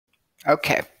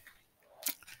Okay,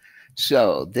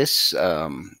 so this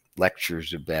lecture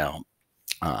is about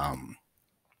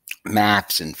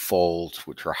maps and folds,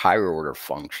 which are higher order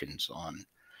functions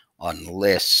on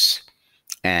lists,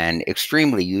 and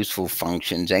extremely useful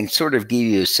functions, and sort of give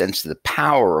you a sense of the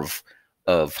power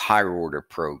of higher order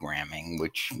programming,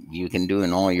 which you can do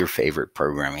in all your favorite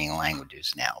programming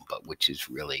languages now, but which is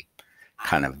really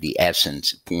kind of the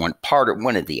essence, one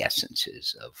of the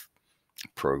essences of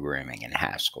programming in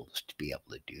Haskell is to be able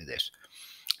to do this.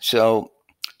 So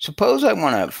suppose I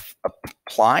want to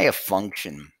apply a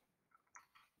function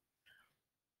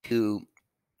to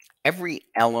every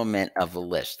element of a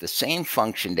list, the same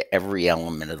function to every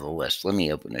element of the list. Let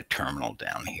me open a terminal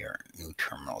down here, new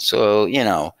terminal. So, you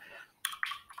know,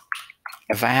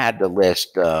 if I had the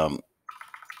list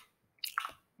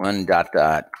one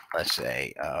dot, let's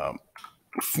say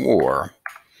 4,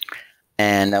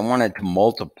 and I wanted to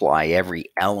multiply every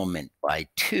element by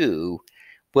 2,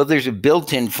 well, there's a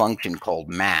built-in function called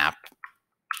map,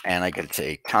 and I could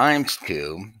say times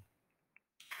 2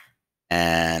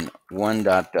 and 1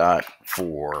 dot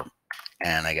 4,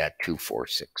 and I got 2, 4,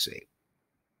 6, 8.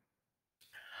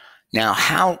 Now,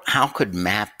 how could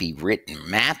map be written?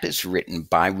 Map is written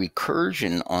by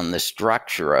recursion on the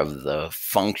structure of the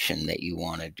function that you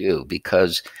want to do,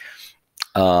 because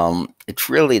it's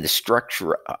really the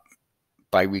structure.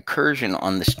 By recursion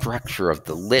on the structure of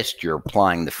the list you're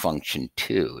applying the function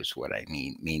to, is what I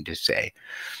mean to say.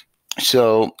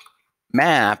 So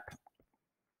map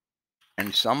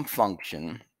and some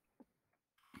function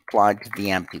applied to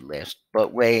the empty list,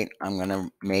 but wait, I'm going to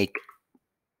make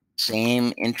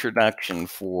same introduction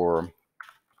for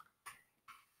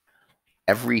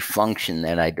every function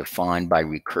that I define by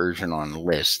recursion on the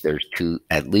list. There's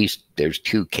at least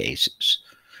two cases.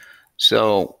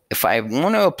 So if I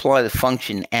want to apply the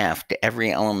function f to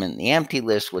every element in the empty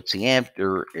list, what's the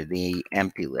after the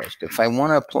empty list? If I want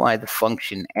to apply the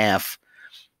function f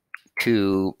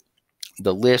to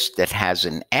the list that has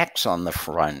an x on the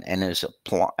front and is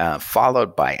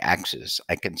followed by x's,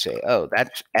 I can say, oh,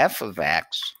 that's f of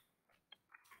x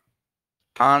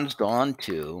const on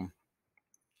to,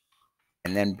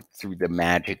 and then through the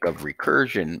magic of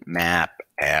recursion, map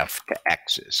f to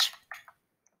x's.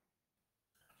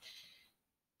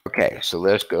 Okay, so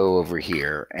let's go over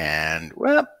here, and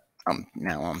well,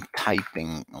 now I'm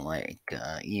typing like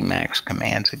Emacs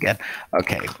commands again.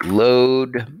 Okay,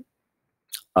 load.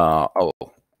 Oh,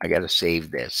 I got to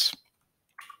save this.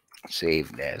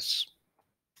 Save this,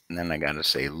 and then I got to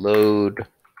say load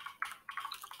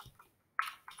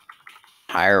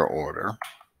higher order.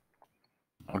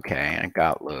 Okay, I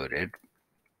got loaded,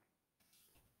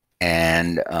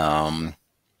 and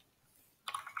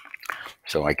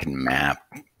so I can map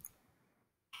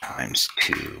times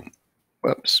 2.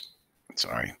 Whoops,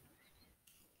 sorry.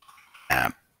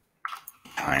 Map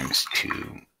times 2.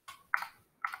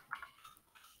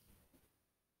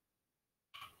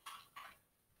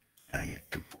 I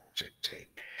get 2, 4, 6, 8.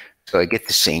 So I get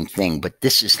the same thing, but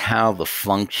this is how the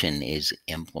function is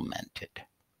implemented.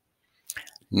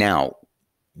 Now,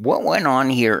 what went on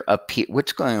here up here,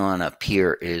 what's going on up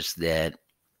here is that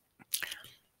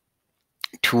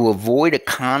to avoid a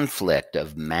conflict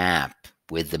of map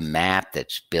with the map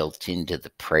that's built into the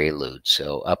prelude.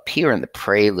 So up here in the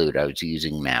prelude, I was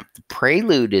using map. The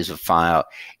prelude is a file,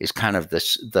 is kind of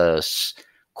the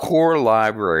core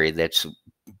library that's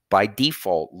by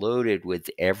default loaded with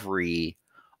every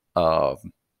time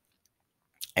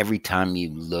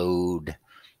you load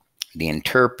the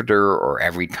interpreter or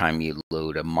every time you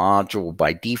load a module.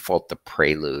 By default, the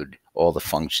prelude, all the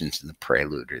functions in the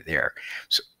prelude are there.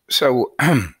 So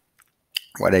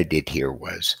what I did here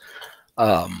was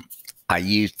I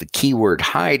used the keyword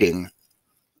hiding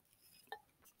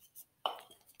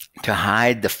to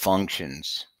hide the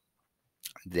functions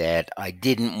that I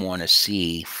didn't want to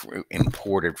see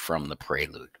imported from the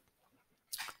prelude.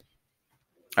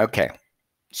 Okay,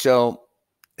 so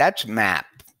that's map.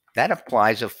 That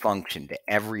applies a function to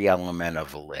every element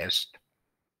of a list.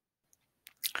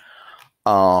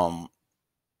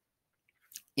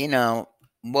 You know,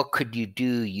 what could you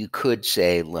do? You could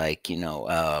say, like, you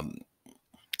know,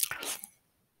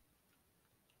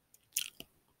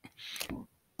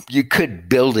 you could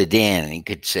build it in. You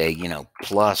could say, you know,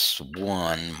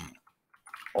 +1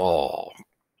 all.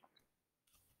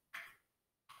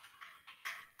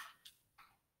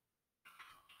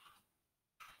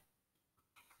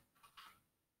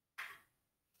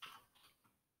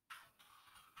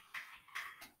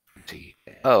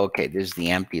 Oh, okay, this is the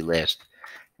empty list.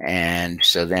 And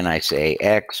so then I say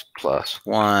x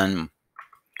 +1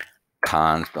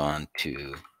 const on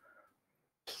to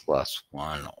plus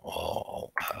 1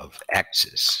 all of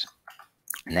x's.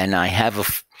 And then I have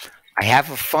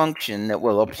a function that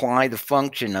will apply the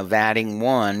function of adding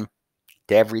 1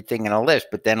 to everything in a list,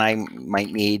 but then I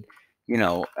might need,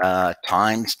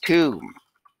 times 2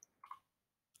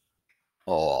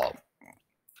 all,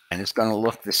 and it's going to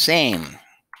look the same.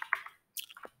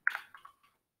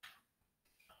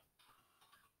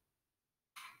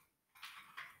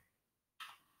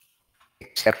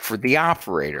 Except for the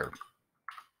operator.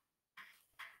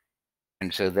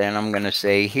 And so then I'm going to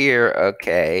say here,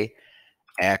 okay,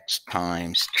 x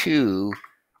times 2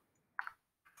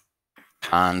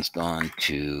 times on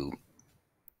to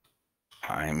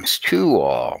times 2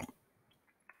 all.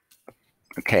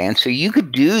 Okay, and so you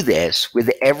could do this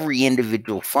with every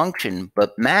individual function,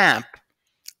 but map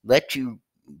lets you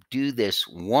do this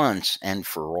once and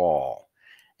for all.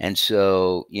 And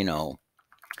so,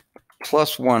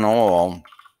 plus 1 all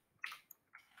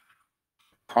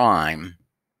prime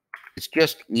is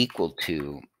just equal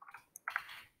to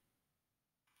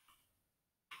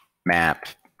map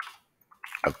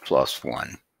of plus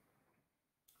 1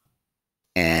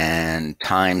 and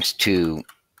times 2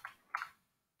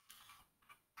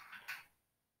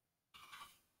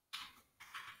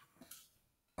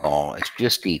 all is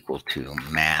just equal to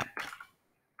map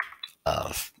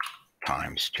of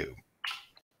times 2.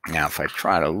 Now, if I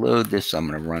try to load this, I'm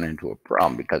going to run into a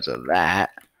problem because of that.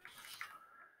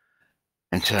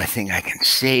 And so I think I can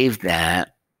save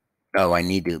that. Oh, I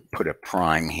need to put a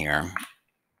prime here.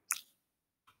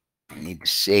 I need to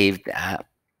save that.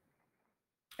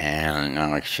 And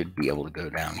now I should be able to go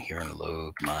down here and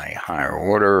load my higher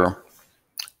order.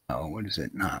 Oh, what is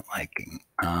it not liking?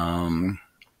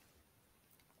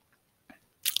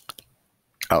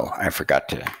 Oh, I forgot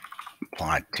to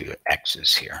apply it to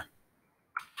x's here.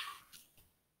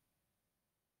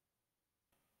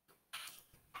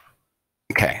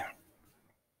 Okay.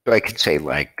 So I could say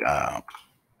like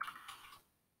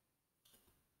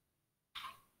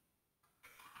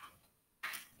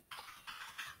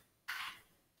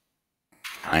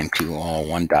time to all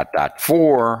 1 dot dot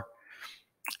 4,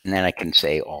 and then I can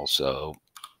say also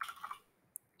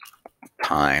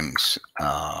times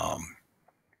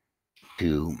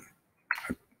 2,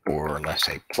 or let's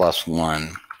say plus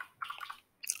 1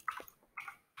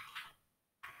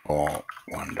 all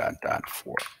 1 dot dot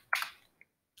 4.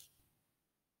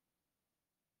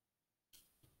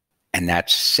 And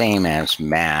that's same as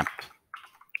map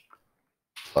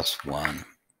plus 1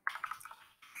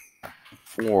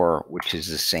 4, which is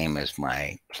the same as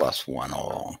my plus 1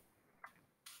 all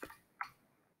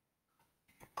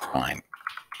prime.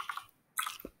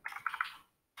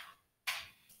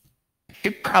 I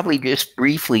should probably just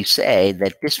briefly say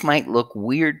that this might look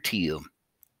weird to you.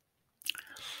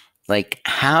 Like,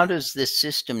 how does this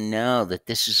system know that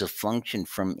this is a function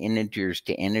from integers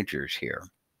to integers here?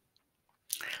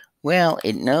 Well,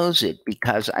 it knows it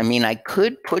because, I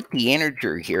could put the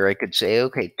integer here. I could say,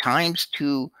 okay, times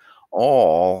 2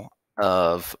 all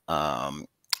of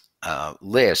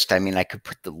list. I could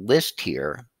put the list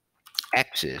here,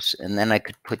 x's, and then I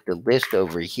could put the list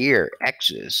over here,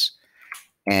 x's,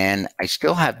 and I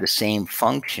still have the same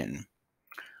function,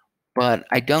 but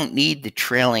I don't need the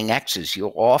trailing x's.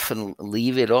 You'll often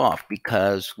leave it off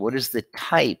because what is the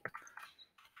type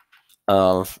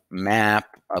of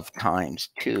map of times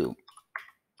 2?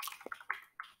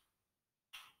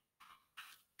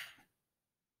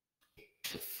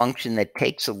 It's a function that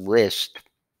takes a list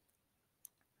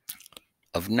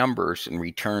of numbers and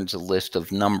returns a list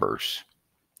of numbers.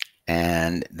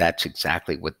 And that's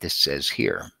exactly what this says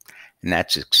here. And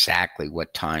that's exactly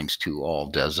what times 2 all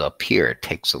does up here. It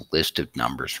takes a list of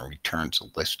numbers and returns a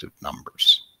list of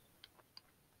numbers.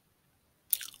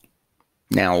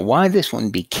 Now, why this one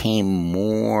became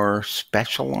more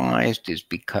specialized is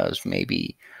because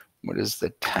maybe, what is the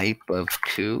type of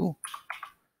 2?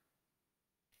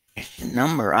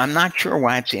 Number. I'm not sure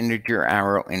why it's integer,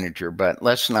 arrow, integer, but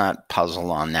let's not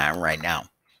puzzle on that right now.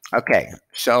 Okay,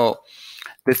 so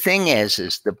the thing is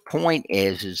the point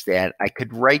is that I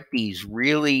could write these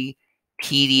really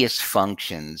tedious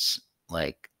functions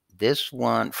like this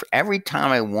one for every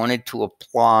time I wanted to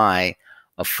apply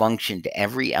a function to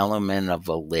every element of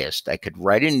a list. I could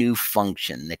write a new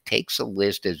function that takes a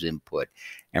list as input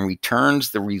and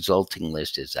returns the resulting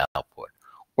list as output.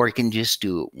 Or I can just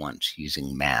do it once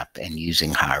using map and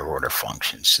using higher order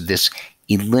functions. So this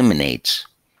eliminates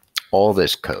all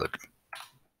this code.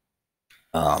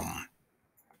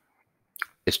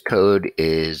 This code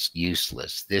is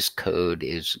useless. This code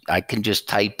is, I can just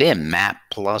type in map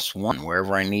plus 1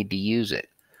 wherever I need to use it.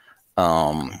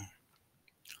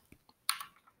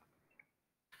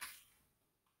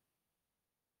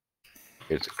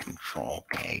 Here's a control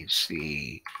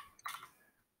KC.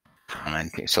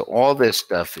 So all this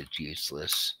stuff is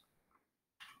useless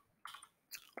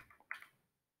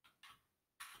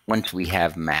once we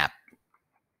have map.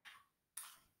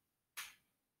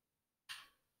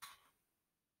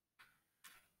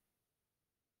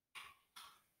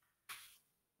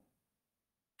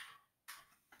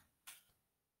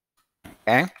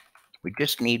 Okay, we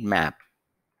just need map.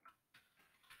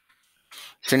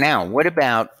 So now what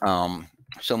about,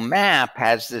 so map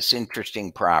has this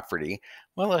interesting property.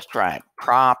 Well, let's try it.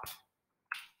 Prop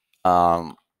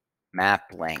map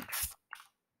length.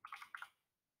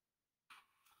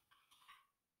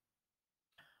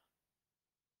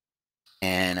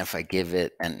 And if I give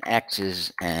it an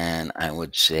x's, and I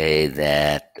would say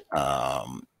that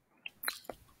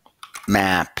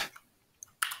map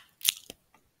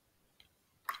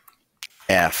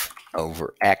f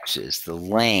over x is the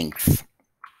length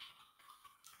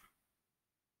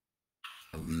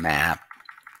of map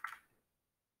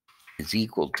is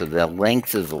equal to the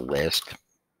length of the list,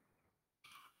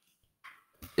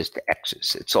 just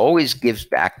x's. It always gives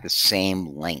back the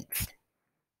same length.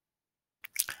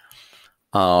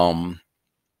 So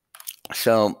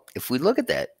if we look at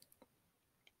that,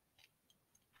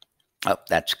 oh,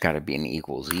 that's got to be an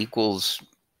equals. Equals,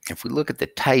 if we look at the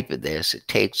type of this, it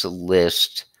takes a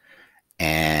list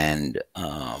and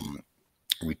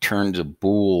returns a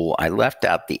bool. I left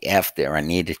out the f there. I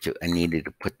needed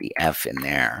to put the f in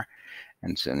there.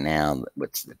 And so now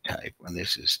what's the type? Well,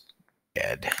 this is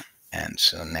dead. And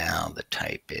so now the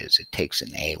type is, it takes an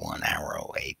A1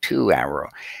 arrow, A2 arrow,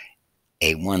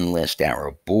 A1 list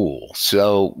arrow bool.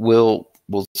 So we'll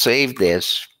save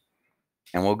this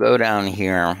and we'll go down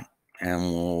here and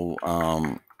we'll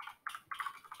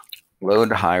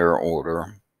load higher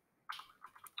order.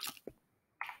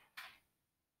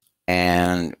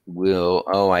 And we'll,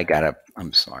 oh,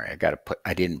 I'm sorry,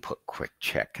 I didn't put quick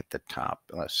check at the top.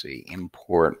 Let's see,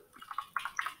 import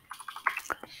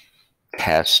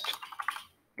test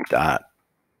dot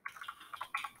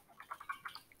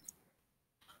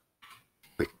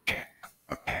quick check.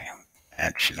 Okay,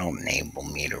 that should enable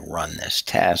me to run this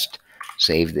test.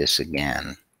 Save this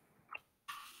again.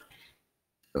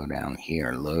 Go down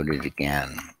here, load it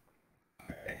again.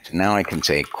 Okay, so now I can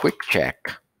say quick check.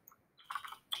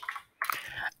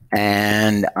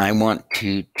 And I want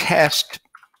to test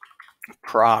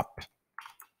prop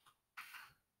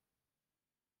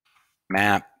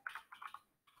map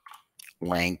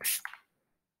length.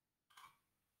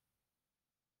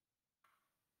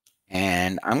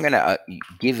 And I'm going to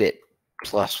give it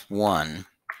 +1.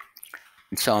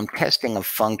 And so I'm testing a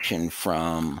function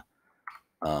from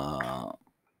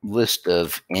list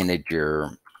of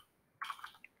integer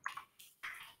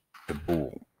to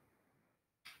bool,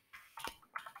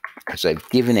 because I've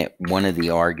given it one of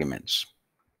the arguments.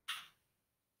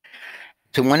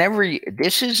 So whenever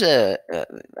this is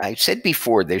I said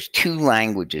before, there's two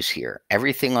languages here.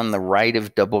 Everything on the right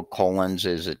of double colons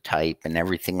is a type, and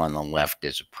everything on the left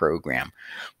is a program.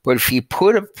 But if you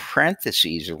put a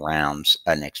parentheses around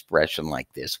an expression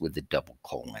like this with a double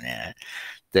colon in it,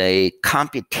 the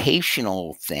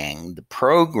computational thing, the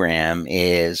program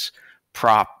is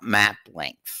prop map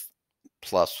length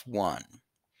 +1.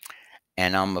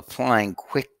 And I'm applying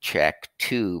quick check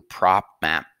to prop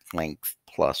map length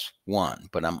 +1,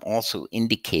 but I'm also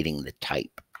indicating the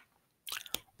type.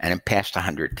 And it passed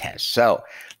 100 tests. So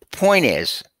the point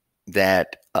is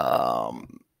that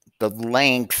the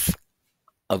length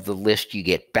of the list you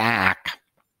get back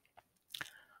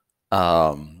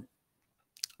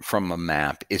from a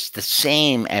map is the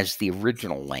same as the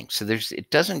original length. So it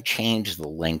doesn't change the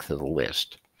length of the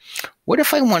list. What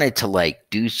if I wanted to like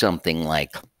do something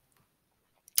like,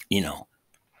 you know,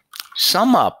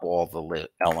 sum up all the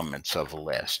elements of a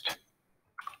list?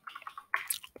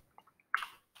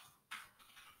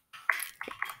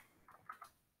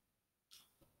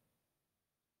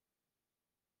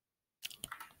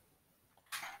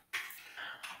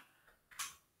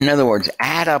 In other words,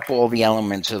 add up all the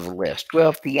elements of a list. Well,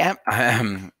 if the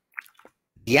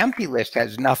empty list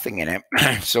has nothing in it,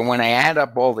 so when I add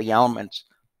up all the elements,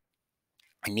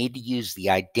 I need to use the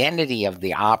identity of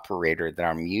the operator that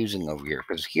I'm using over here,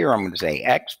 because here I'm going to say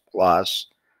x plus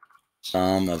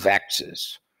sum of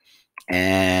x's.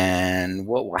 And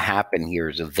what will happen here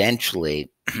is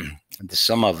eventually the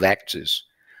sum of x's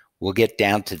will get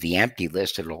down to the empty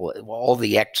list. All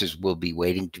the x's will be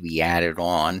waiting to be added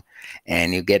on,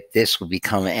 and you get this will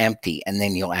become empty, and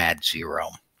then you'll add 0.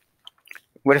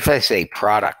 What if I say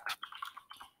product?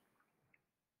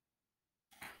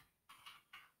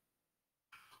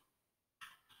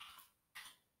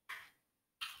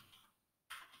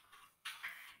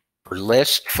 For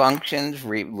list functions,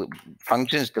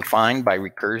 functions defined by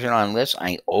recursion on lists,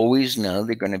 I always know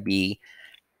they're going to be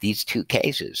these two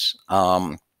cases.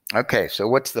 Okay, so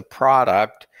what's the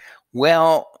product?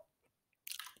 Well,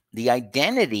 the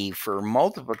identity for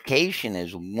multiplication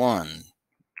is 1.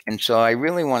 And so I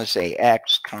really want to say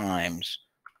x times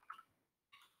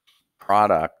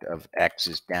product of x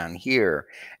is down here.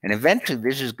 And eventually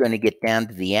this is going to get down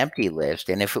to the empty list.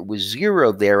 And if it was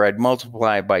 0 there, I'd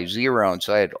multiply it by 0. And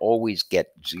so I'd always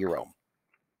get 0.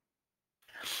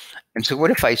 And so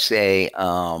what if I say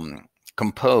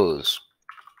compose?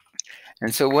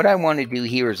 And so what I want to do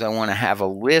here is I want to have a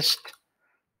list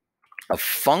of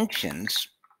functions.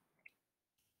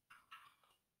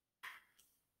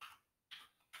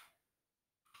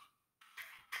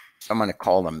 So I'm going to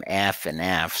call them f and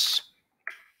f's.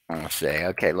 I'll say,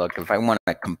 okay, look, if I want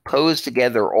to compose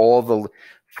together all the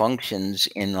functions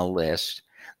in the list,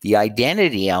 the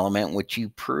identity element, which you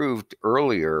proved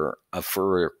earlier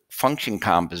for function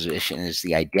composition, is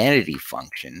the identity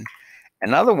function.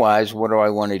 And otherwise, what do I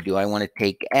want to do? I want to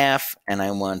take f and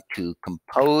I want to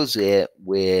compose it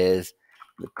with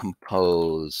the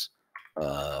compose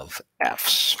of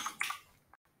f's.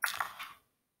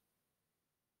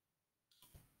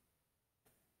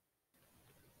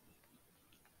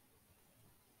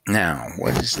 Now,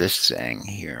 what is this saying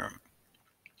here?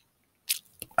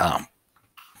 I'm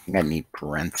going to need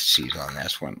parentheses on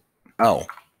this one. Oh,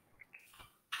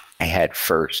 I had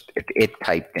first. It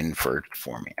typed in first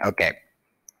for me. Okay.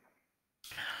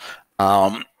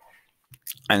 And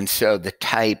so the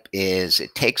type is,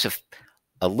 it takes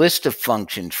a list of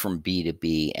functions from B to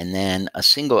B, and then a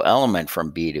single element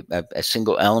from B to a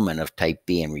single element of type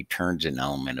B, and returns an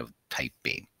element of type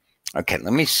B. Okay,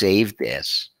 let me save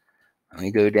this. Let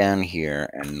me go down here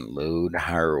and load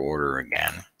higher order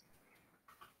again.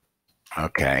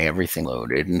 Okay, everything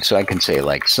loaded. And so I can say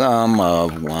like sum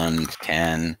of 1 to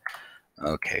 10,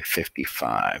 okay,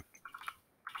 55.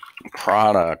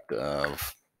 Product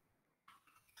of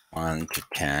 1 to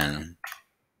 10,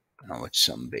 oh, it's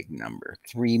some big number,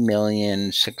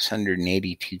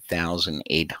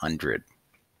 3,682,800.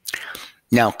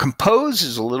 Now, compose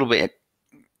is a little bit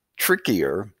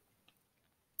trickier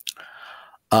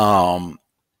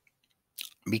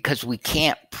because we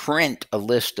can't print a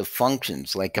list of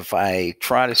functions. Like if I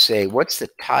try to say, what's the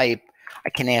type? I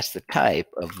can ask the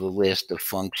type of the list of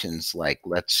functions, like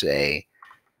let's say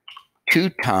 2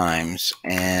 times,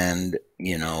 and,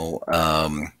 you know,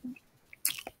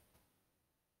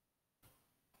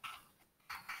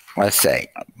 let's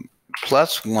say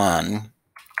 +1,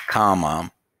 comma,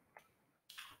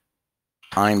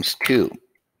 times 2.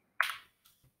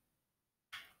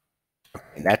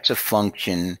 And that's a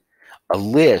function, a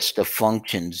list of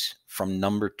functions from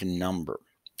number to number.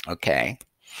 Okay.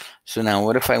 So now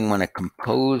what if I want to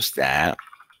compose that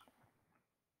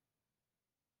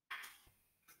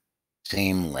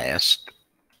same list,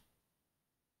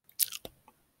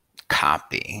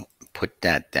 copy, put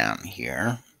that down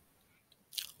here.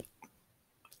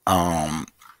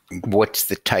 What's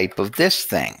the type of this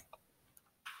thing?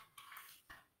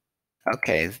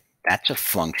 Okay, that's a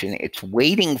function. It's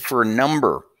waiting for a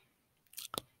number.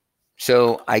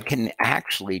 So I can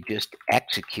actually just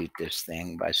execute this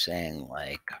thing by saying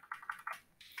like,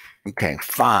 okay,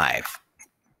 5.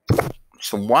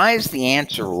 So why is the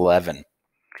answer 11?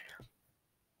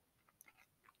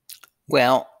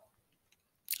 Well,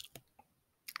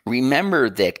 remember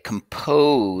that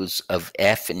compose of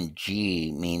F and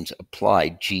G means apply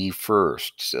G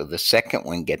first. So the second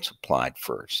one gets applied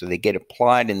first. So they get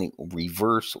applied in the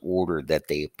reverse order that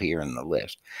they appear in the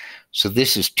list. So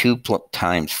this is 2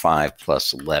 times 5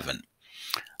 plus 11.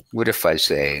 What if I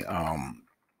say,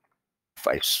 if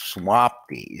I swap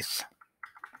these,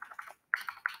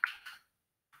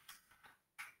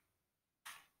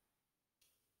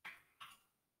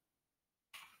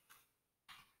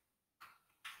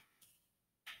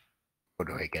 what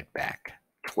do I get back?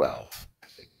 12.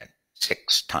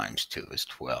 6 times 2 is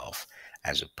 12,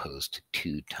 as opposed to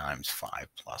 2 times 5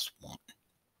 plus 1.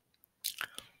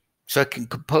 So I can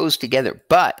compose together.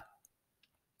 But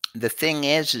the thing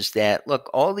is that, look,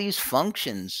 all these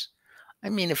functions, I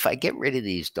mean, if I get rid of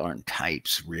these darn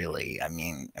types, really, I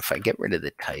mean, if I get rid of the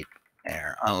type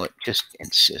there, oh, it just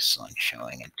insists on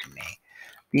showing it to me.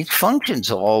 These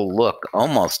functions all look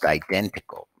almost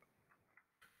identical.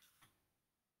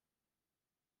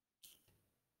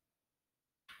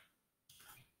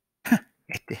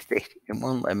 It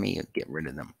won't let me get rid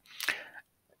of them.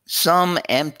 Sum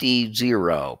empty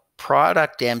 0,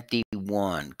 product empty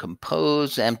 1,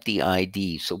 compose empty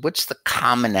ID. So what's the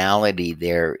commonality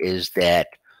there is that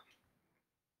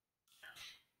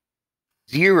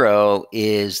 0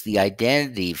 is the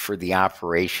identity for the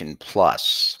operation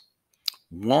plus.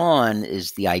 1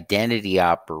 is the identity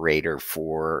operator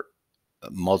for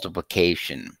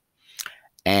multiplication.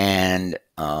 And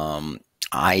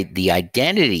the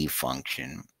identity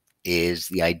function is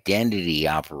the identity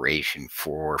operation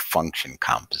for function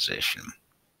composition.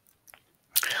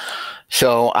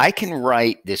 So I can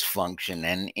write this function,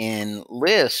 and in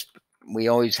Lisp, we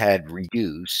always had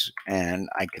reduce, and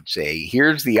I could say,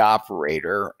 here's the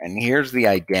operator, and here's the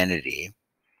identity.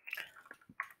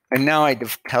 And now I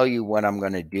tell you what I'm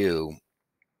going to do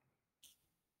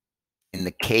in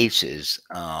the cases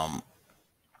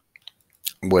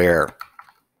where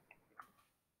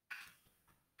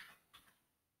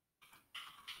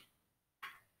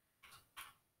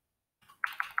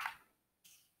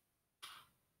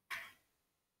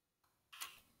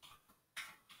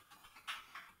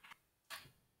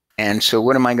and so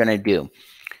what am I going to do?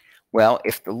 Well,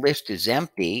 if the list is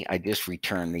empty, I just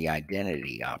return the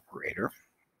identity operator.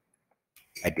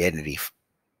 Identity.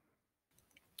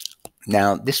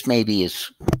 Now, this maybe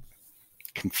is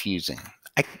confusing.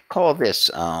 I could call this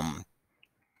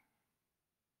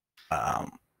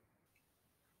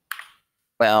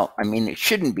well, I mean, it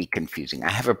shouldn't be confusing. I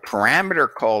have a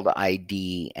parameter called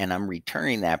ID, and I'm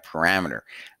returning that parameter.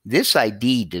 This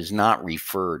ID does not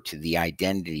refer to the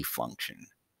identity function.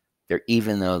 There,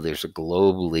 even though there's a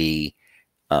globally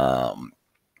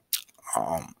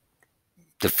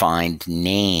defined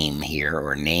name here,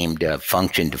 or named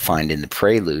function defined in the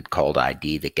prelude called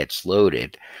ID that gets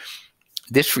loaded,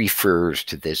 this refers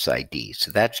to this ID. So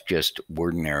that's just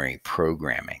ordinary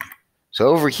programming. So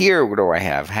over here, what do I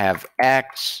have? Have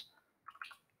X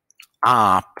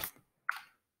op.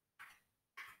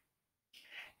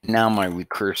 Now my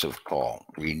recursive call,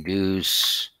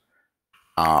 reduce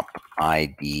op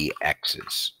ID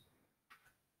X's.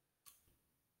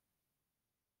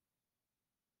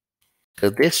 So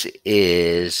this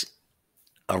is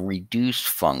a reduce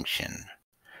function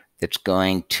that's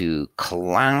going to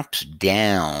collapse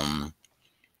down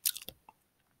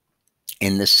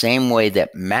in the same way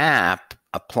that map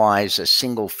applies a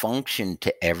single function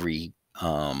to every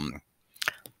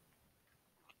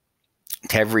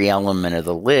element of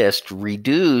the list.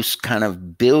 Reduce kind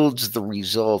of builds the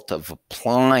result of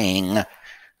applying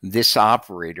this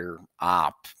operator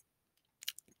op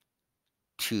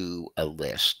to a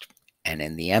list. And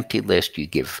in the empty list, you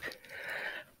give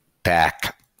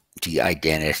back the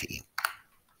identity.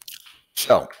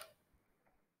 So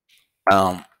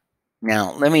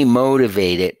now let me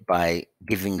motivate it by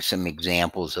giving some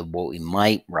examples of what we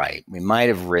might write. We might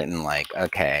have written like,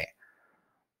 okay,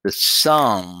 the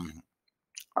sum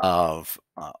of,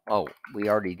 oh, we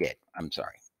already did. I'm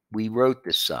sorry. We wrote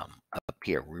the sum up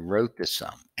here. We wrote the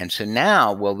sum. And so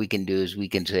now what we can do is we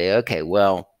can say, okay,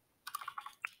 well,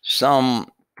 sum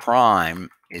prime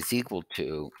is equal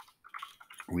to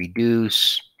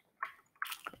reduce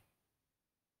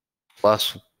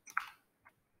plus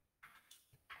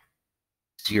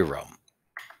 0.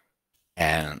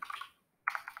 And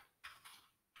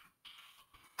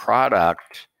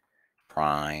product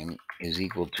prime is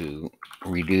equal to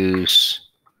reduce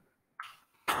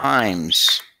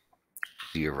times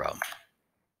 0.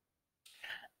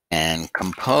 And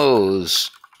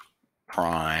compose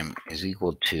prime is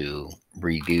equal to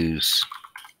reduce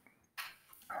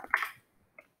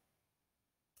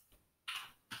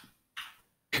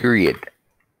period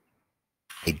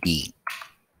ID.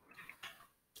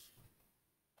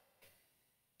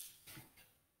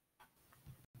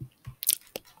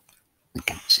 We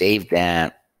can save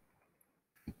that,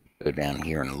 go down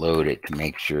here and load it to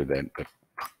make sure that the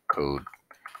code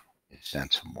is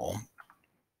sensible.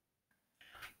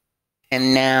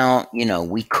 And now, you know,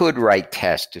 we could write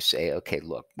tests to say, okay,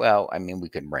 look, well, I mean, we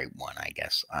could write one, I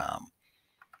guess.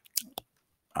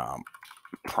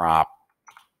 Prop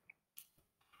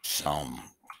sum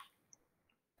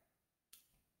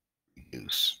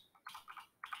reduce.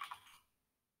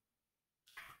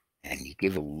 And you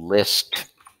give a list.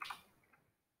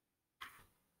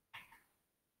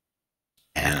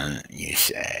 And you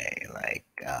say, like,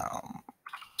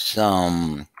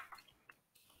 sum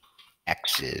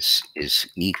x's is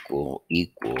equal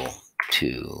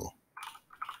to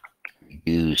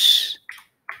reduce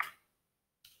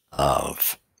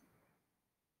of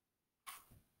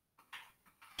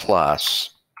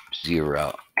plus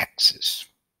 0 x's.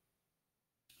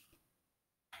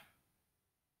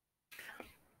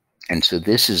 And so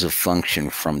this is a function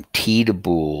from t to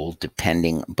bool,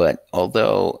 depending, but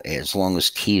although as long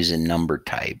as t is a number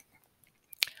type.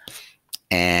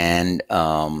 And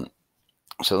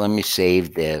so let me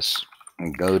save this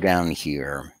and go down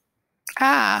here.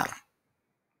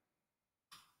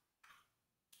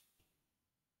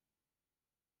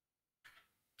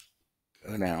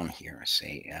 go down here,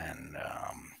 see, and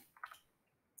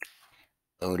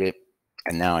load it.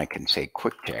 And now I can say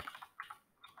quick check.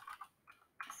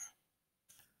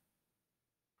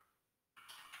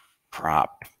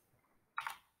 Prop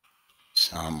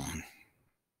sum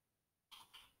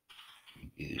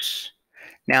reduce.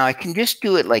 Now I can just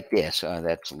do it like this.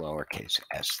 That's lowercase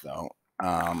s though.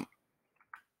 And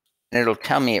it'll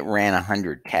tell me it ran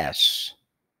 100 tests.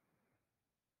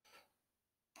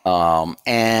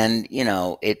 And you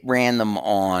know, it ran them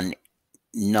on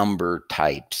number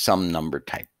type, some number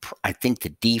type. I think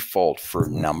the default for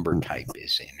number type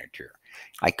is integer.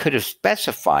 I could have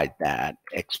specified that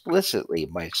explicitly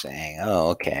by saying, oh,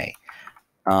 okay,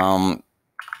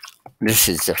 this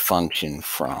is a function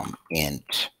from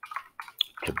int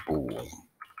to bool.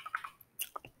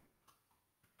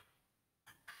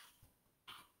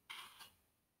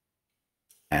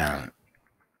 And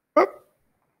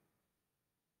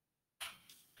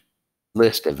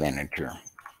list of integer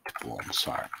to bool, I'm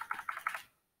sorry.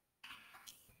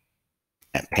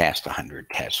 And passed 100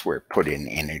 tests where it put in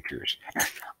integers.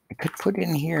 I could put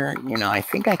in here, you know, I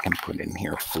think I can put in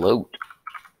here float,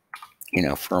 you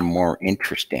know, for a more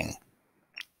interesting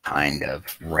kind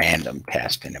of random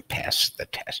test, and it passes the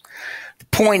test. The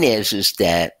point is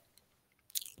that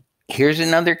here's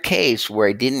another case where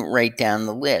I didn't write down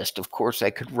the list. Of course, I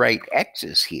could write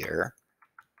X's here,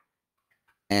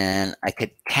 and I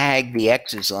could tag the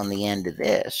X's on the end of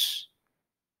this,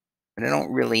 but I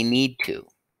don't really need to.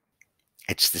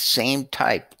 It's the same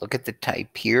type. Look at the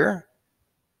type here.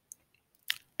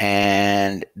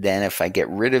 And then if I get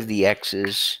rid of the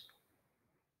X's,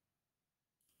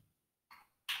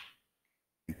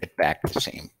 get back the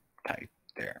same type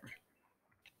there.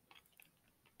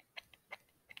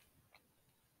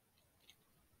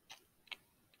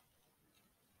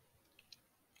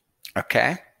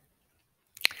 Okay.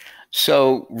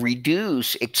 So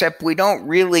reduce, except we don't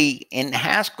really, in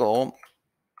Haskell,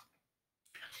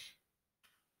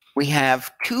 we have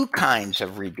two kinds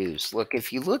of reduce. Look,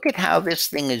 if you look at how this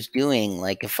thing is doing,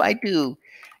 like if I do,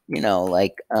 you know,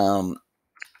 like, and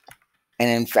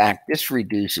in fact, this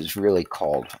reduce is really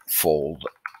called foldr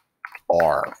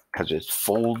because it's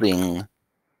folding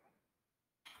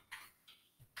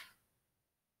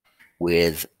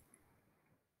with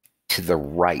to the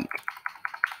right.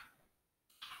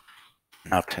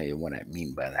 I'll tell you what I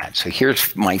mean by that. So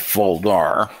here's my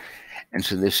foldr, and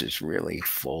so this is really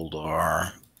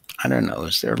foldr. I don't know,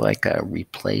 is there like a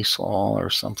replace all or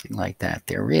something like that?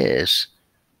 There is.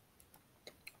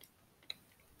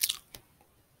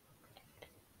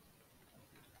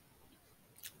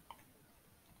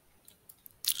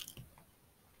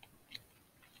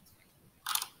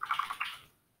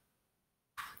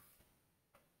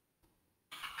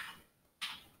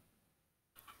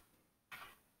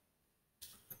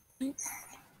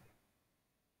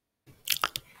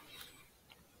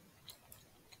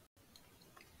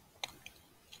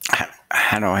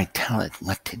 How do I tell it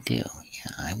what to do?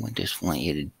 Yeah, I would just want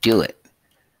you to do it.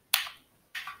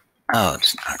 Oh,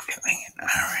 it's not doing it. All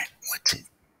right, what's it?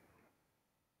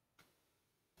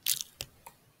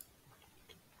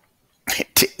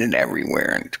 It did it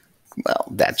everywhere, and well,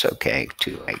 that's okay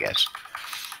too, I guess.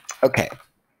 Okay,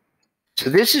 so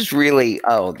this is really,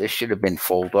 oh, this should have been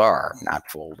foldr, not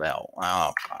foldl. Oh,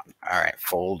 all right,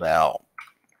 foldl.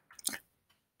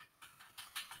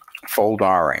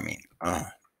 Foldr, I mean. Oh.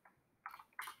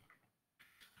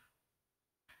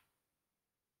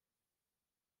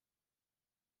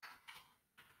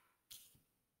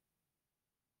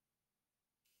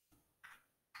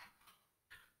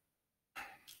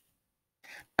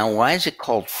 Now, why is it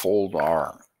called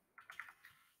foldr?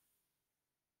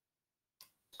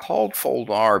 It's called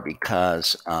foldr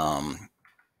because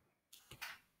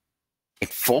it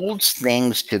folds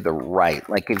things to the right.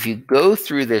 Like if you go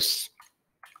through this,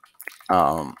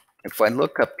 if I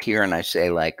look up here and I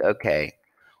say like, okay,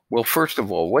 well, first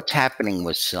of all, what's happening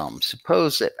with sum?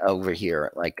 Suppose that over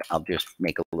here, like I'll just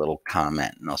make a little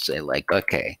comment and I'll say like,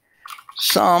 okay,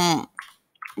 sum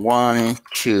 1,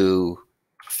 2,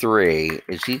 3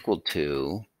 is equal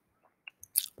to,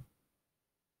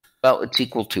 well, it's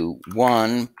equal to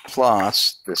 1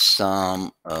 plus the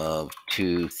sum of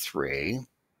 2, 3.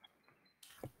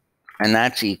 And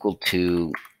that's equal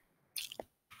to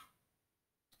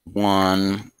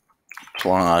 1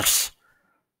 plus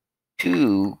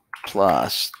 2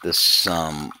 plus the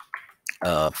sum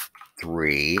of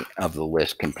 3 of the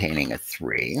list containing a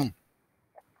 3,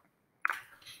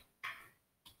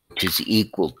 which is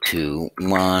equal to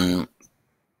 1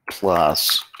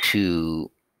 plus 2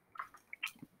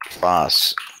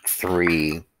 plus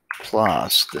 3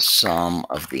 plus the sum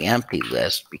of the empty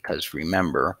list, because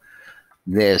remember,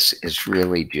 this is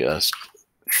really just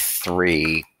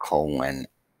 3 colon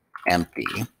empty.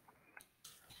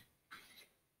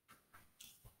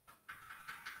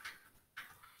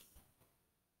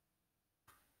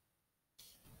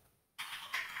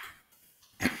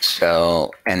 And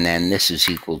so, and then this is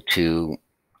equal to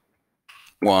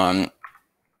 1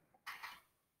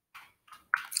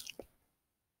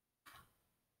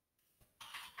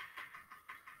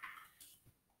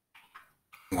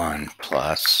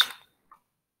 plus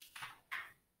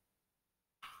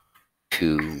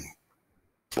 2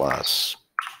 plus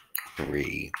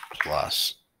 3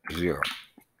 plus 0.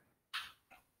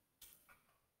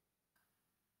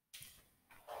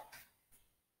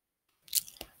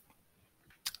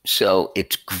 So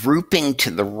it's grouping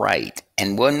to the right.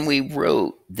 And when we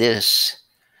wrote this,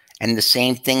 and the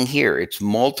same thing here, it's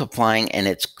multiplying and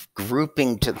it's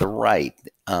grouping to the right.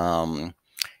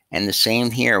 And the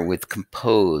same here with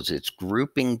compose, it's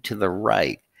grouping to the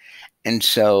right. And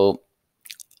so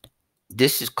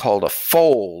this is called a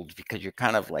fold because you're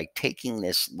kind of like taking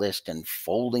this list and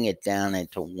folding it down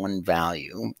into one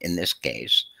value in this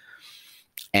case.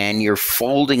 And you're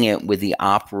folding it with the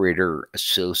operator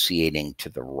associating to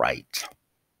the right.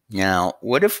 Now,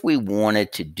 what if we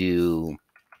wanted to do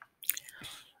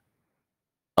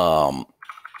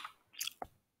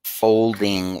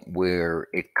folding where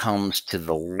it comes to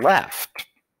the left?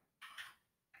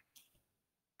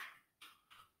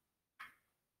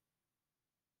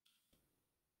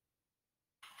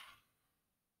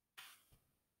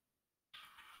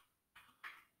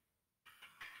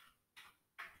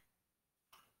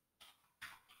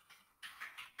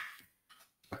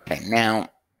 Okay, now,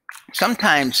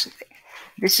 sometimes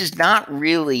this is not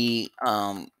really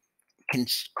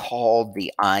called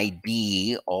the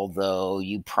ID, although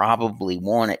you probably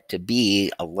want it to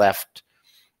be a left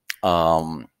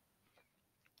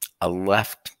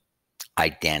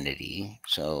identity.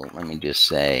 So let me just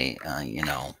say,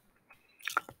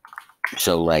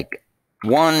 so like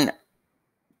 1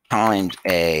 times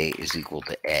A is equal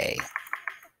to A.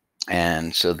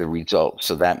 And so the result,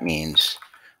 so that means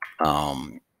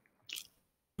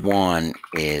 1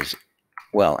 is,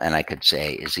 well, and I could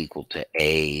say is equal to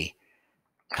A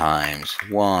times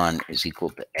 1 is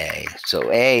equal to A.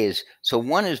 So A is, so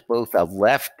 1 is both a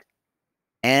left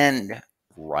and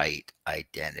right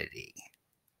identity.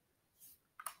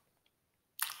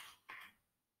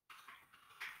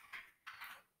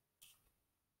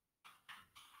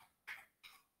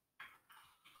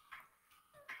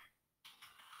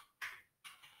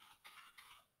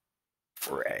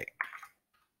 For A.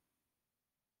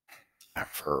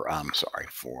 For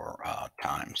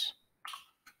times.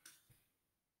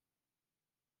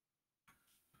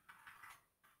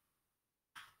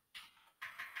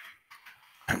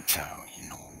 And so, what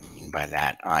I mean by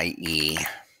that, i.e.,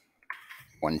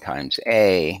 1 times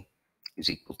A is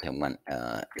equal to 1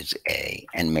 is A,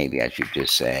 and maybe I should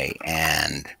just say,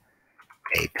 and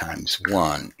A times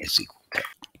 1 is equal to.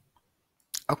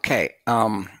 Okay,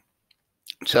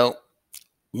 so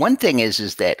one thing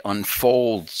is that on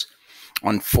foldl,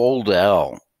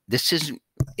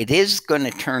 it is going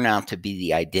to turn out to be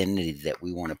the identity that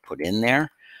we want to put in there,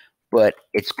 but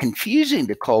it's confusing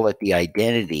to call it the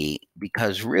identity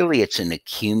because really it's an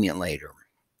accumulator.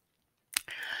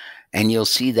 And you'll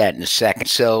see that in a second.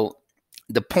 So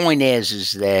the point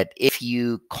is that if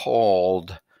you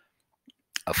called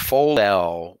a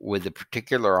foldl with a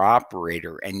particular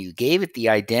operator and you gave it the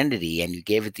identity and you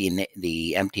gave it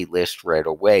the empty list right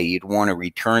away, you'd want to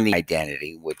return the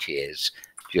identity, which is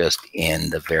just in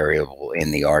the variable,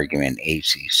 in the argument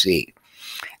ACC.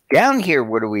 Down here,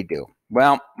 what do?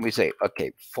 Well, we say,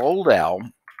 okay,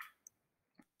 foldl,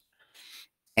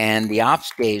 and the op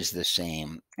stays the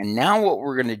same. And now what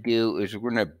we're going to do is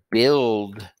we're going to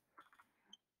build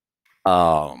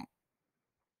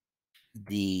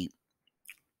the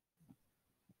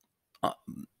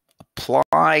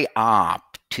apply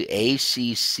op to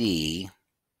ACC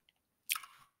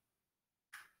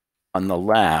on the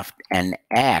left and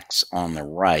X on the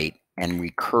right and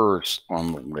recurse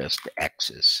on the list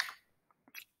X's.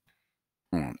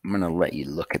 I'm going to let you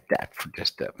look at that for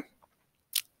just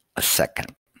a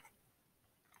second.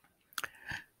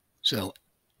 So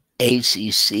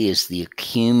ACC is the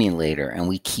accumulator, and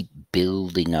we keep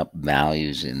building up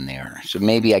values in there. So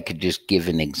maybe I could just give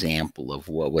an example of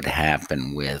what would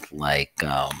happen with like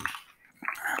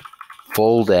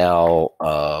foldl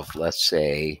of, let's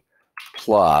say,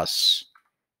 plus,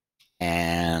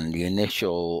 and the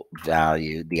initial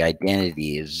value, the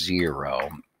identity is 0.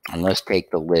 And let's take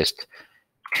the list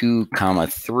 2,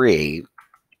 3.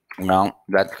 Well,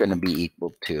 that's going to be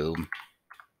equal to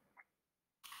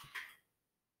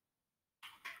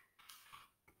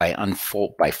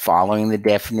by following the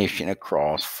definition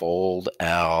across,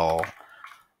 foldl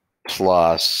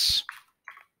plus,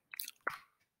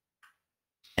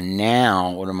 and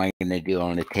now what am I going to do?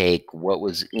 I'm going to take what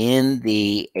was in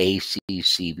the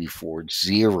ACC before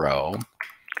 0,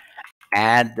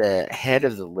 add the head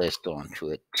of the list onto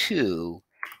it 2,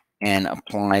 and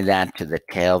apply that to the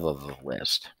tail of the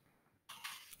list.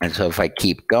 And so if I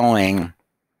keep going,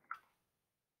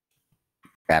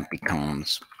 that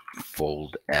becomes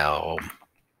foldl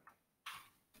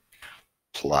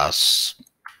plus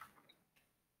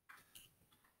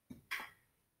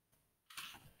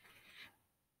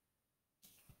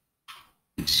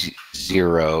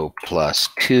 0 plus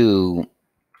 2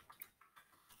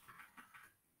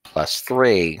 plus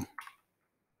 3.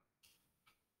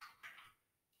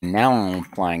 Now I'm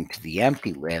applying to the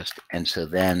empty list, and so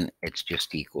then it's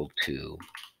just equal to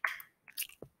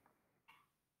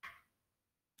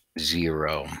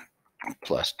 0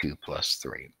 plus 2 plus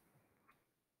 3.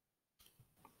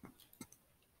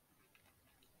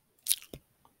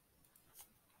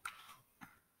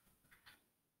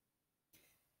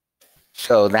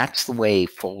 So that's the way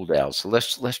foldl. So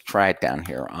let's try it down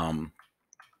here.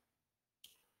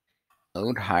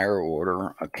 Load higher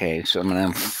order. Okay, so I'm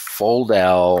going to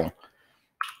foldl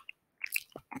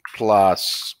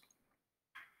plus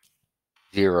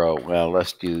 0. Well,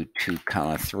 let's do 2,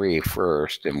 3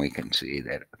 first, and we can see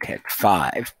that, okay,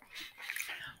 5.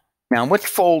 Now, what's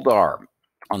foldr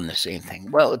on the same thing?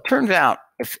 Well, it turns out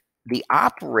if the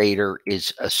operator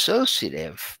is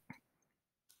associative,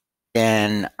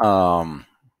 then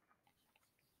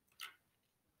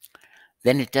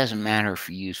it doesn't matter if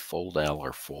you use foldl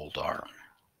or foldr.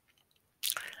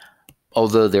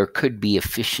 Although there could be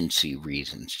efficiency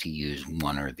reasons to use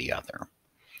one or the other.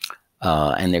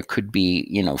 And there could be,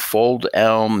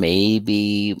 foldl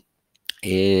maybe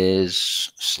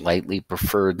is slightly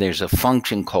preferred. There's a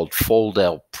function called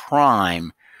foldl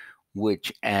prime,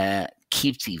 which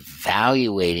keeps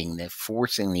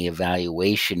forcing the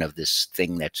evaluation of this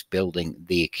thing that's building,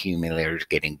 the accumulators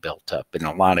getting built up. In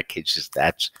a lot of cases,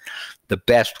 that's the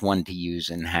best one to use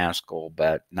in Haskell,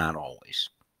 but not always.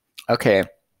 Okay.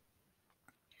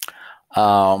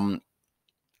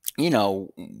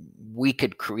 We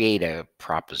could create a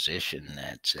proposition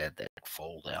that said that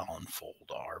foldl and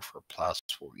foldr for plus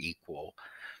were equal.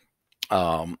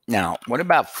 Now, what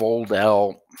about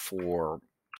foldl for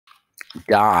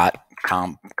dot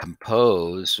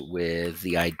compose with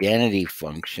the identity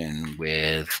function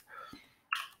with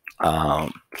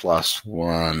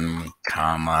 +1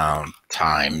 comma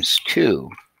times 2?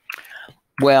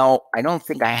 Well, I don't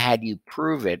think I had you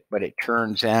prove it, but it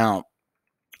turns out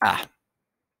I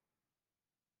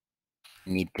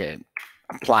need to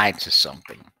apply it to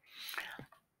something.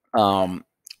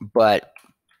 But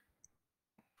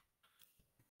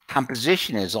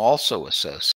composition is also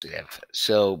associative.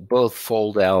 So both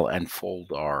foldl and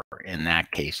foldr in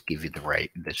that case give you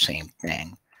the same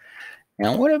thing.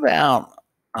 Now, what about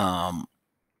I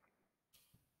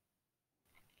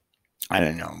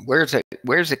don't know, where's a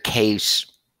case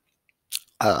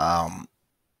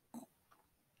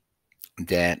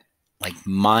that like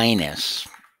minus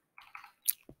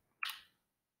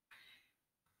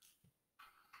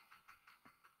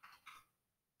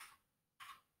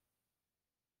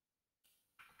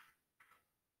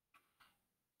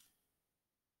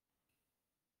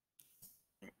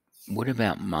what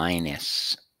about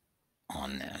minus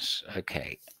on this?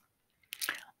 Okay.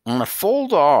 On a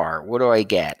foldr, what do I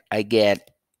get? I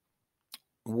get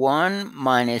 1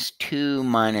 minus 2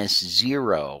 minus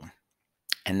 0,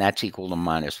 and that's equal to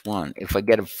 -1. If I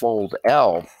get a foldl,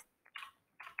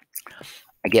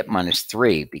 I get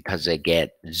 -3 because I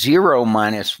get 0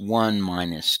 minus 1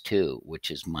 minus 2,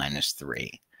 which is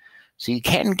 -3. So you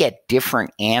can get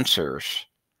different answers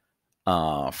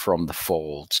from the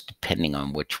folds depending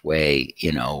on which way,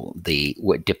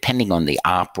 depending on the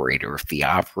operator. If the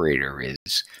operator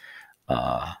is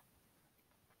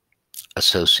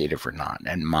associative or not,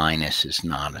 and minus is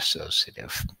not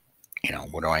associative.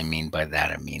 What do I mean by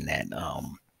that? I mean that,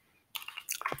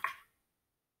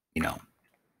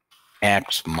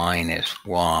 x minus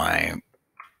y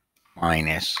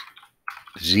minus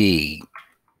z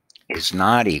is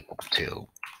not equal to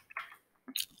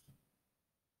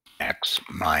x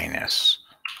minus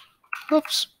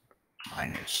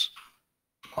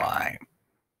y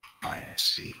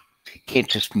minus z. You can't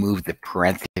just move the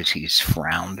parentheses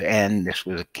frowned, and this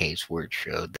was a case where it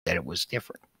showed that it was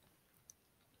different.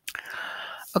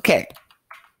 Okay,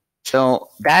 So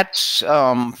that's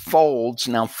folds.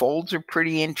 Now, folds are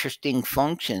pretty interesting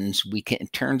functions.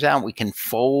 It turns out we can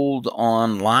fold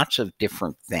on lots of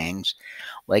different things,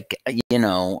 like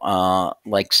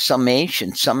like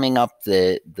summation, summing up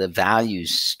the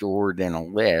values stored in a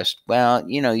list. Well,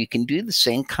 you can do the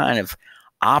same kind of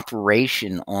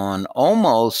operation on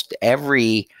almost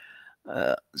every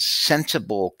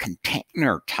sensible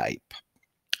container type.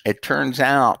 It turns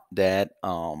out that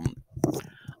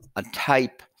a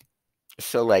type,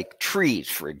 so like trees,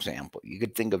 for example, you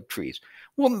could think of trees.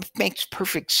 Well, it makes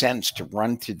perfect sense to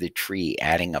run through the tree,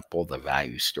 adding up all the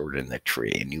values stored in the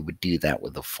tree, and you would do that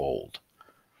with a fold.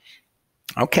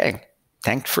 Okay,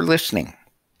 thanks for listening.